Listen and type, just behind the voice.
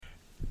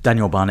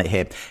Daniel Barnett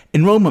here.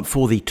 Enrolment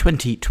for the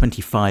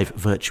 2025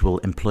 Virtual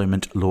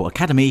Employment Law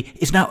Academy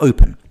is now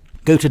open.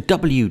 Go to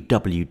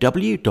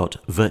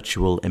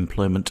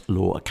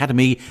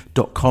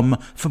www.virtualemploymentlawacademy.com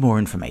for more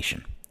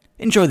information.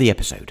 Enjoy the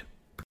episode.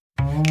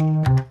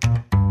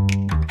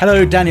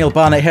 Hello, Daniel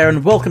Barnett here,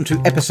 and welcome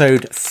to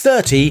episode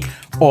 30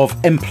 of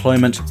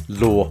Employment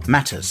Law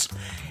Matters.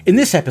 In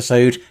this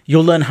episode,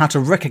 you'll learn how to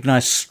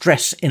recognise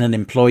stress in an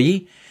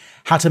employee,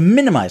 how to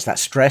minimise that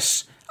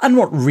stress, and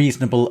what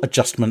reasonable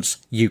adjustments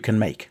you can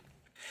make.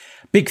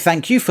 Big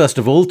thank you, first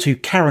of all, to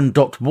Karen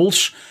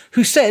Walsh,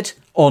 who said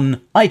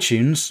on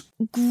iTunes,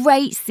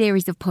 "Great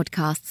series of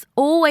podcasts,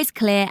 always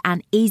clear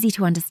and easy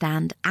to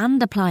understand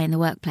and apply in the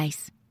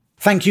workplace."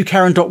 Thank you,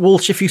 Karen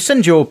Walsh. If you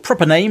send your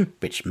proper name,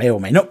 which may or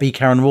may not be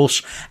Karen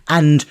Walsh,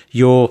 and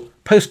your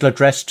postal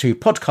address to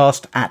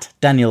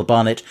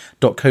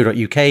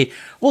podcast@danielbarnett.co.uk,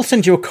 we'll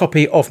send you a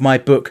copy of my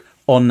book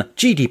on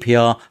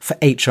GDPR for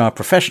HR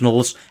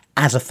professionals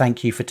as a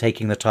thank you for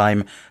taking the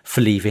time for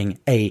leaving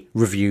a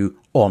review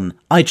on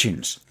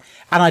iTunes.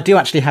 And I do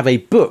actually have a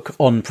book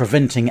on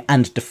preventing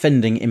and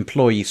defending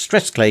employee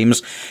stress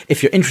claims.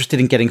 If you're interested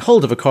in getting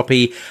hold of a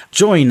copy,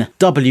 join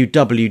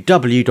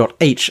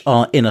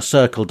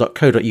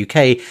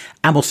www.hrinnercircle.co.uk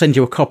and we'll send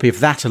you a copy of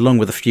that along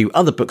with a few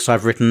other books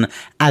I've written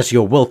as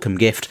your welcome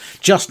gift.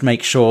 Just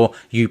make sure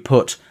you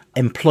put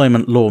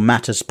Employment Law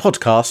Matters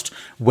podcast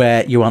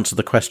where you answer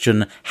the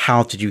question,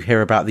 how did you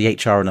hear about the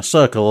HR Inner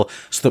Circle,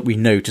 so that we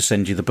know to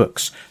send you the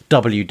books.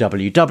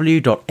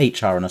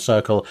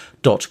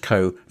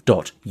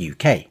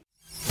 www.hrinnercircle.co.uk.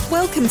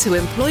 Welcome to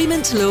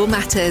Employment Law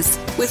Matters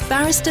with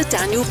Barrister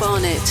Daniel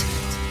Barnett.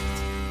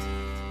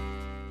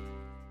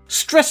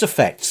 Stress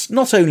affects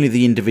not only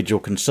the individual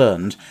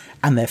concerned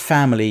and their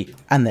family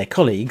and their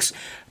colleagues,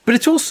 but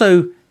it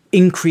also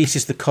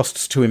increases the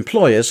costs to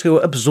employers who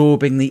are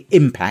absorbing the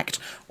impact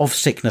of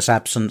sickness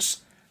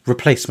absence,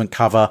 replacement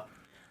cover,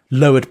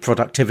 lowered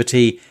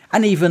productivity,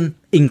 and even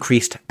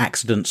increased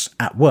accidents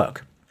at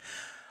work.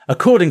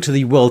 According to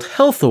the World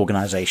Health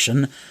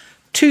Organization,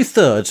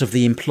 2/3 of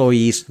the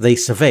employees they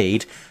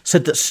surveyed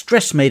said that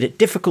stress made it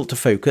difficult to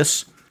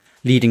focus,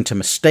 leading to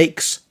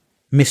mistakes,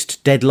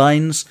 missed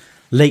deadlines,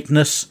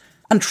 lateness,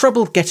 and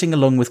trouble getting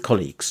along with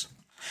colleagues.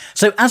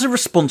 So as a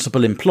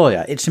responsible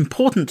employer, it's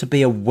important to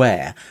be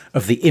aware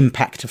of the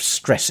impact of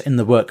stress in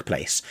the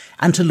workplace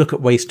and to look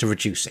at ways to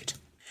reduce it.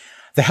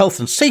 The Health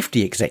and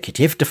Safety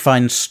Executive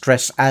defines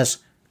stress as,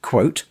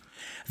 quote,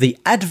 "the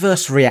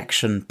adverse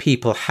reaction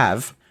people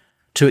have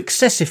to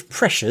excessive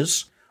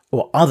pressures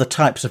or other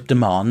types of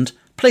demand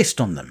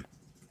placed on them,"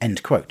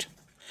 end quote.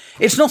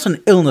 It's not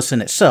an illness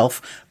in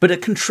itself, but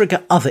it can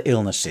trigger other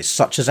illnesses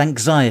such as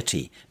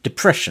anxiety,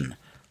 depression,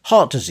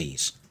 heart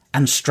disease,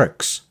 and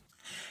strokes.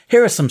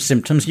 Here are some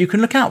symptoms you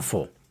can look out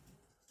for: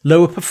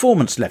 lower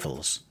performance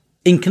levels,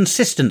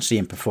 inconsistency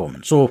in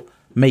performance or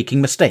making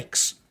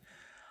mistakes,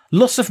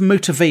 loss of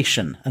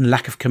motivation and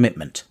lack of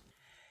commitment,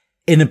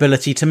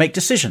 inability to make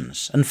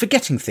decisions and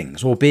forgetting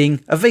things or being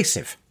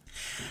evasive,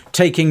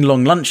 taking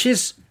long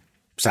lunches,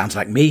 sounds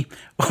like me,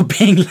 or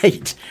being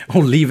late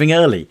or leaving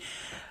early,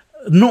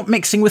 not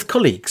mixing with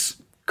colleagues,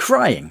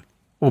 crying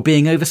or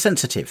being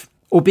oversensitive,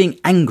 or being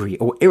angry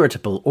or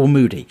irritable or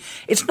moody.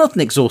 It's not an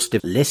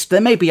exhaustive list.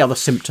 There may be other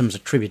symptoms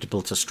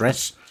attributable to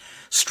stress.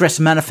 Stress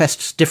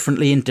manifests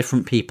differently in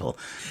different people.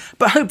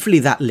 But hopefully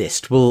that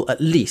list will at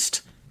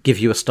least give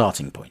you a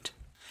starting point.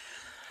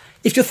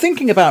 If you're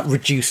thinking about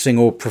reducing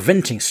or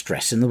preventing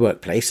stress in the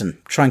workplace and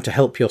trying to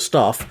help your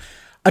staff,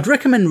 I'd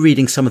recommend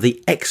reading some of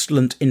the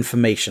excellent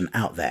information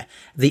out there.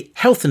 The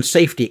Health and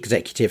Safety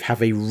Executive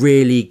have a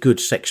really good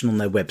section on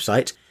their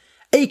website.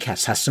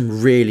 ACAS has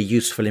some really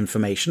useful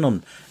information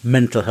on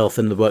mental health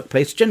in the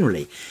workplace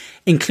generally,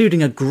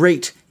 including a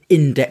great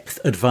in-depth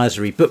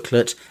advisory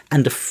booklet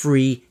and a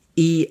free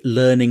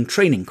e-learning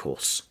training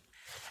course.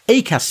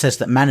 ACAS says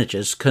that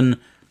managers can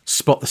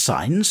spot the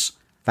signs.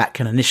 That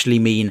can initially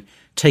mean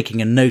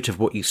taking a note of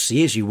what you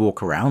see as you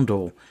walk around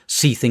or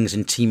see things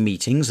in team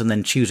meetings and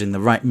then choosing the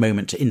right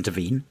moment to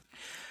intervene.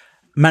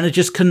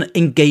 Managers can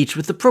engage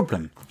with the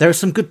problem. There are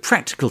some good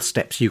practical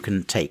steps you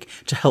can take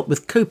to help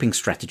with coping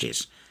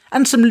strategies,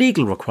 and some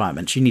legal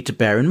requirements you need to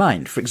bear in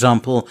mind. For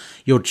example,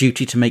 your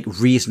duty to make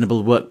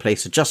reasonable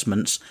workplace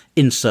adjustments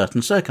in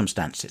certain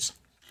circumstances.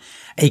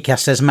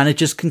 ACAS says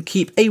managers can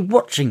keep a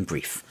watching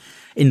brief.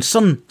 In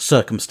some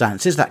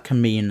circumstances, that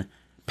can mean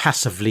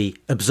passively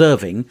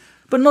observing,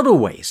 but not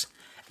always.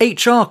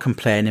 HR can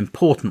play an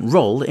important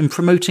role in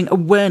promoting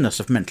awareness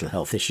of mental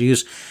health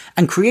issues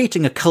and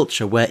creating a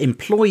culture where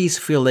employees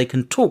feel they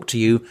can talk to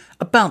you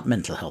about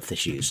mental health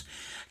issues.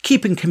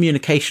 Keeping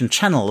communication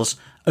channels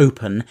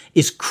open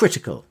is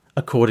critical,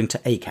 according to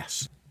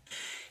ACAS.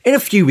 In a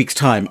few weeks'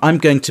 time, I'm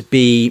going to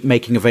be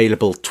making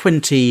available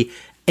 20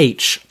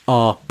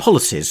 HR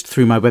policies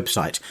through my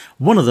website.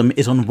 One of them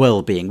is on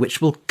well-being, which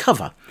will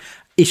cover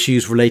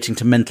issues relating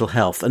to mental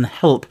health and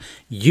help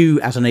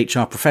you as an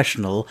HR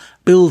professional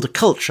build a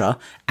culture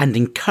and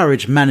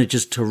encourage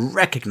managers to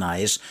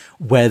recognise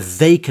where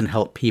they can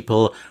help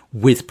people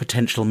with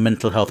potential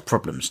mental health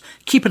problems.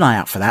 Keep an eye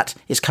out for that.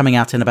 It's coming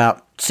out in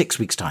about 6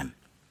 weeks' time.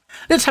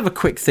 Let's have a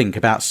quick think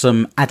about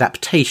some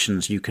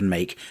adaptations you can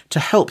make to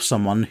help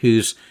someone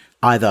who's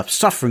either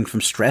suffering from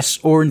stress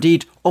or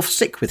indeed off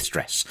sick with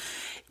stress.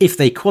 If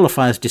they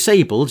qualify as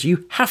disabled,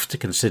 you have to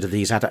consider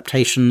these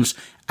adaptations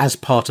as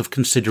part of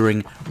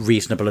considering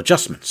reasonable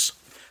adjustments.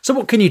 So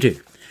what can you do?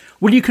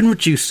 Well, you can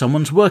reduce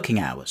someone's working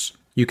hours.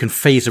 You can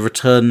phase a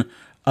return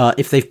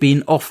if they've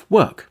been off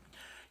work.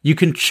 You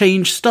can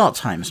change start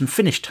times and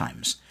finish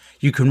times.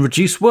 You can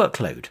reduce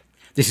workload.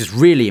 This is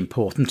really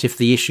important if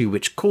the issue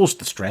which caused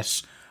the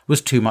stress was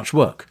too much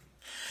work.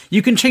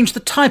 You can change the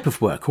type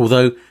of work,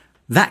 although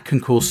that can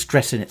cause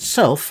stress in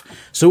itself,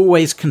 so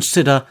always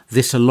consider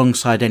this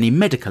alongside any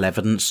medical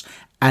evidence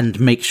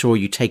and make sure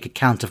you take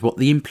account of what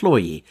the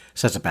employee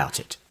says about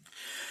it.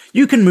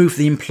 You can move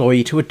the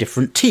employee to a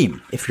different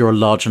team if you're a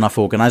large enough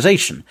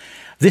organisation.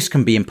 This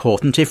can be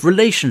important if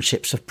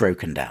relationships have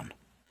broken down.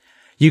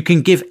 You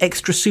can give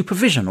extra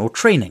supervision or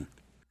training.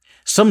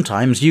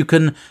 Sometimes you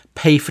can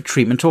pay for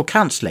treatment or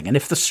counselling, and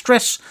if the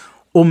stress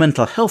or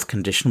mental health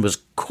condition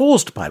was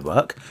caused by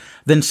work,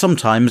 then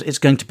sometimes it's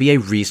going to be a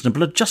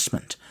reasonable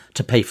adjustment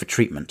to pay for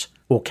treatment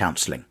or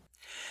counselling.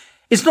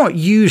 It's not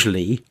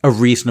usually a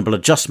reasonable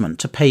adjustment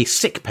to pay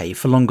sick pay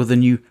for longer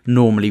than you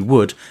normally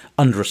would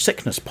under a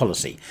sickness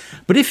policy,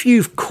 but if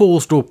you've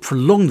caused or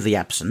prolonged the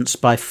absence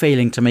by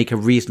failing to make a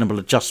reasonable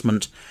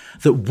adjustment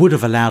that would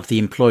have allowed the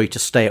employee to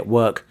stay at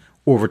work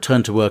or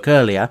return to work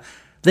earlier,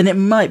 then it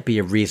might be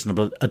a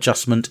reasonable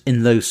adjustment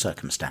in those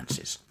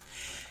circumstances.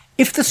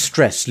 If the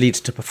stress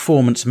leads to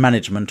performance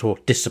management or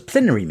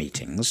disciplinary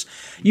meetings,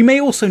 you may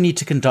also need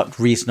to conduct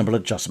reasonable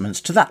adjustments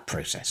to that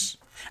process.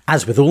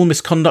 As with all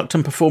misconduct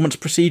and performance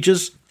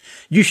procedures,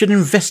 you should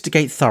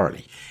investigate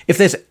thoroughly. If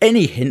there's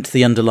any hint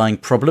the underlying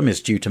problem is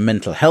due to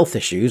mental health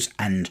issues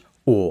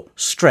and/or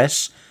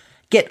stress,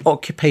 get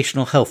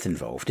occupational health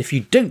involved. If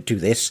you don't do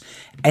this,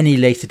 any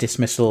later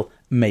dismissal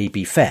may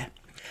be fair.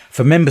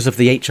 For members of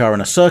the HR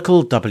Inner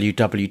Circle,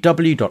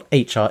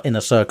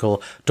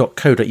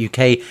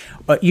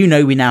 www.hrinnercircle.co.uk, you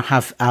know we now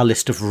have our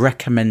list of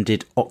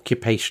recommended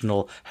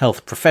occupational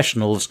health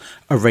professionals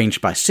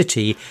arranged by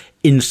city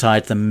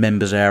inside the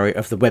members area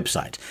of the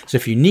website. So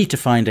if you need to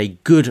find a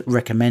good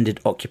recommended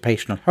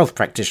occupational health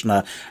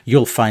practitioner,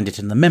 you'll find it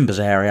in the members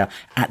area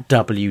at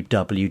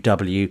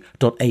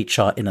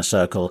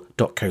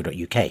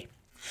www.hrinnercircle.co.uk.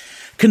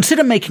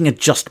 Consider making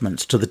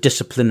adjustments to the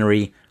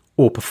disciplinary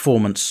or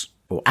performance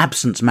or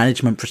absence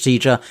management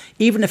procedure,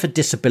 even if a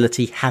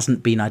disability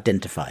hasn't been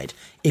identified,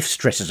 if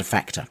stress is a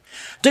factor.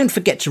 Don't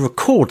forget to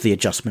record the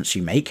adjustments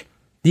you make.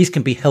 These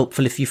can be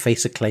helpful if you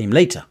face a claim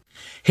later.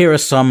 Here are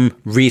some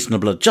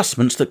reasonable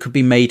adjustments that could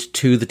be made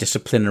to the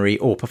disciplinary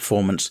or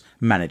performance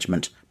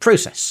management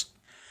process.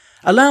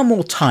 Allow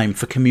more time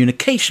for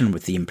communication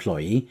with the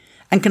employee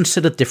and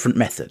consider different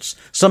methods.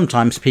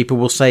 Sometimes people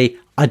will say,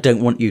 "I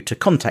don't want you to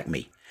contact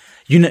me."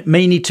 You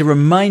may need to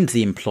remind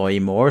the employee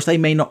more, as they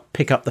may not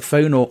pick up the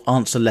phone or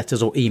answer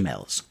letters or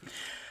emails.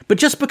 But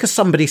just because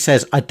somebody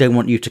says, "I don't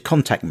want you to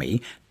contact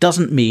me,"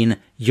 doesn't mean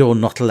you're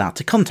not allowed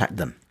to contact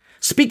them.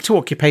 Speak to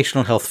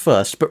occupational health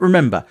first, but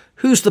remember,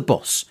 who's the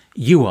boss?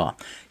 You are.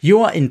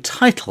 You are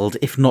entitled,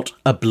 if not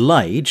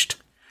obliged,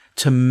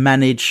 to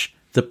manage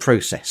the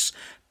process.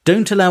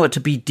 Don't allow it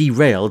to be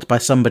derailed by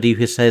somebody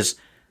who says,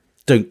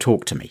 "Don't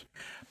talk to me."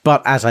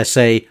 But as I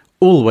say,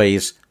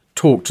 always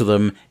talk to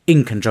them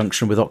in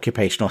conjunction with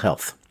occupational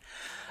health.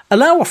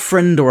 Allow a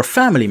friend or a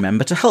family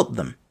member to help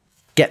them.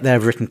 Get their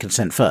written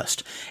consent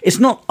first. It's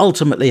not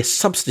ultimately a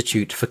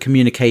substitute for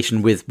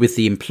communication with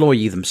the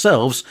employee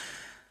themselves,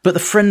 but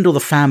the friend or the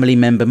family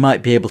member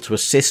might be able to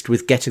assist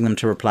with getting them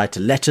to reply to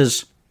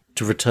letters,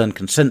 to return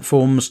consent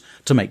forms,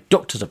 to make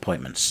doctor's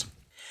appointments.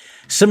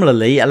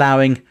 Similarly,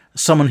 allowing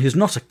someone who's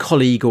not a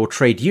colleague or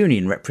trade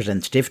union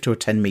representative to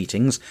attend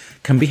meetings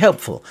can be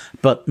helpful,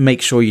 but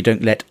make sure you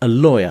don't let a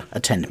lawyer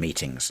attend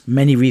meetings.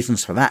 Many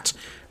reasons for that,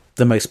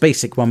 the most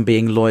basic one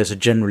being lawyers are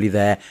generally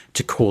there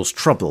to cause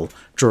trouble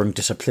during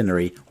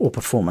disciplinary or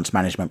performance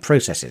management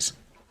processes.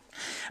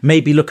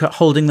 Maybe look at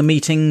holding the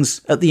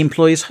meetings at the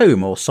employee's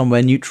home or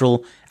somewhere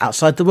neutral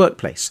outside the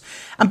workplace.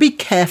 And be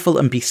careful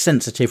and be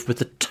sensitive with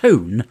the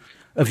tone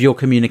of your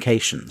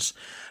communications.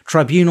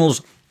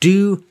 Tribunals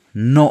do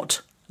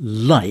not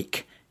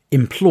like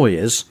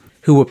employers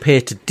who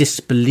appear to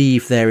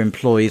disbelieve their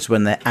employees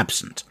when they're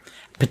absent,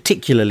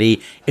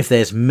 particularly if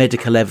there's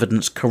medical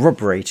evidence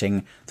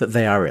corroborating that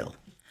they are ill.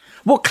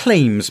 What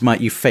claims might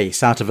you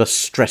face out of a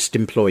stressed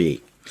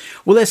employee?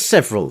 Well, there's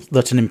several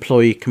that an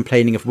employee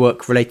complaining of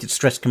work-related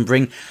stress can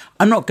bring.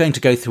 I'm not going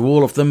to go through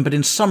all of them, but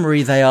in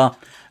summary they are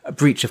a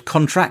breach of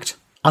contract,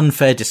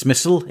 unfair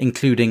dismissal,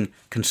 including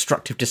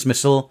constructive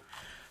dismissal,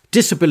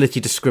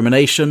 disability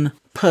discrimination,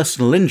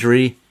 personal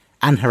injury,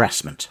 and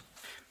harassment.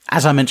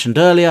 As I mentioned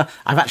earlier,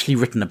 I've actually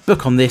written a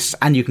book on this,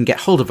 and you can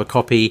get hold of a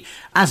copy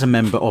as a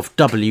member of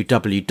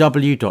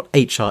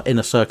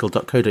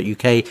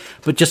www.hrinnercircle.co.uk,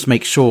 but just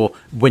make sure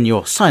when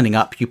you're signing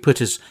up, you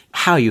put as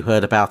how you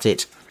heard about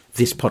it,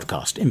 this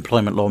podcast,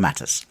 Employment Law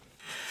Matters.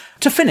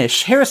 To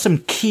finish, here are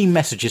some key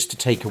messages to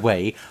take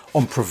away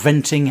on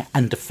preventing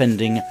and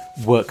defending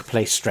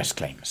workplace stress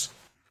claims.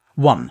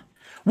 1.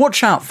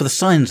 Watch out for the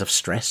signs of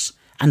stress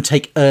and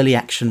take early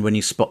action when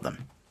you spot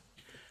them.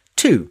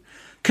 2.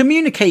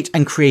 Communicate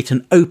and create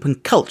an open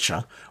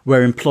culture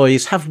where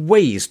employees have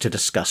ways to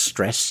discuss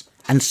stress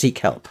and seek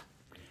help.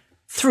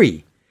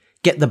 3.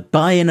 Get the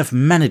buy-in of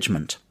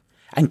management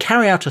and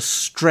carry out a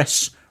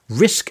stress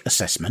risk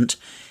assessment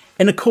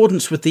in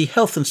accordance with the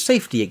Health and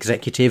Safety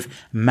Executive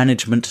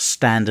Management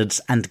Standards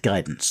and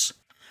Guidance.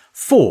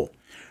 4.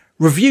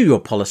 Review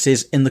your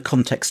policies in the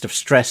context of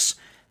stress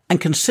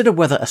and consider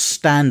whether a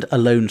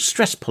stand-alone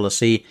stress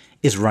policy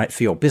is right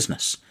for your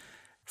business.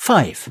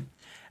 5.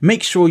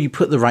 Make sure you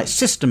put the right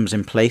systems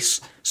in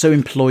place so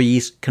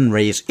employees can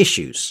raise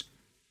issues.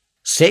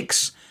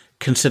 6.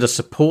 Consider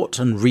support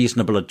and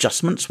reasonable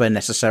adjustments where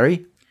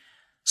necessary.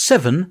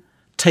 7.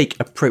 Take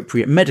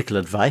appropriate medical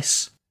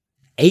advice.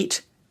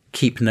 8.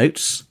 Keep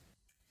notes.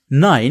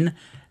 9.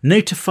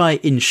 Notify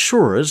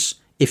insurers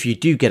if you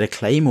do get a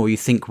claim or you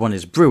think one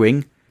is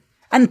brewing.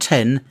 And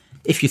 10.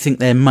 If you think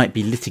there might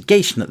be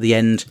litigation at the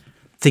end,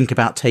 think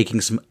about taking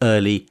some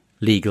early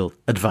legal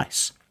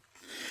advice.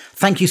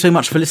 Thank you so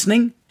much for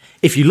listening.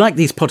 If you like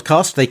these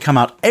podcasts, they come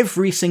out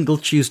every single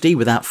Tuesday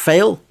without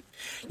fail.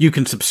 You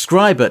can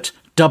subscribe at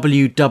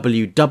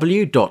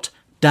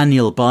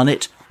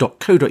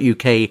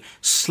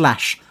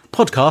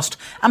www.danielbarnett.co.uk/podcast,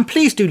 and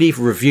please do leave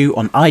a review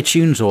on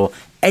iTunes or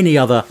any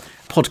other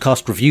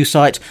podcast review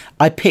site.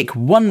 I pick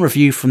one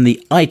review from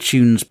the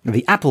iTunes,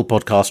 the Apple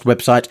Podcast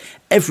website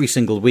every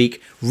single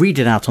week, read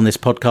it out on this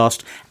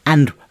podcast,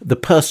 and the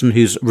person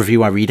whose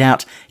review I read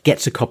out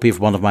gets a copy of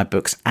one of my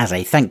books as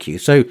a thank you.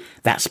 So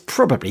that's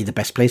probably the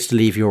best place to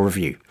leave your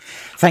review.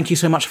 Thank you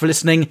so much for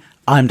listening.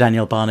 I'm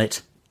Daniel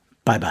Barnett.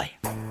 Bye-bye.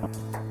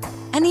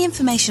 Any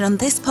information on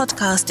this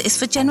podcast is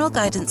for general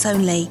guidance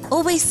only.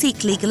 Always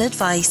seek legal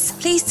advice.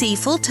 Please see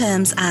full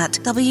terms at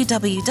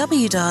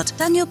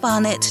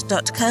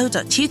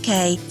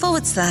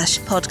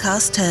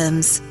www.danielbarnett.co.uk/podcast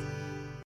terms.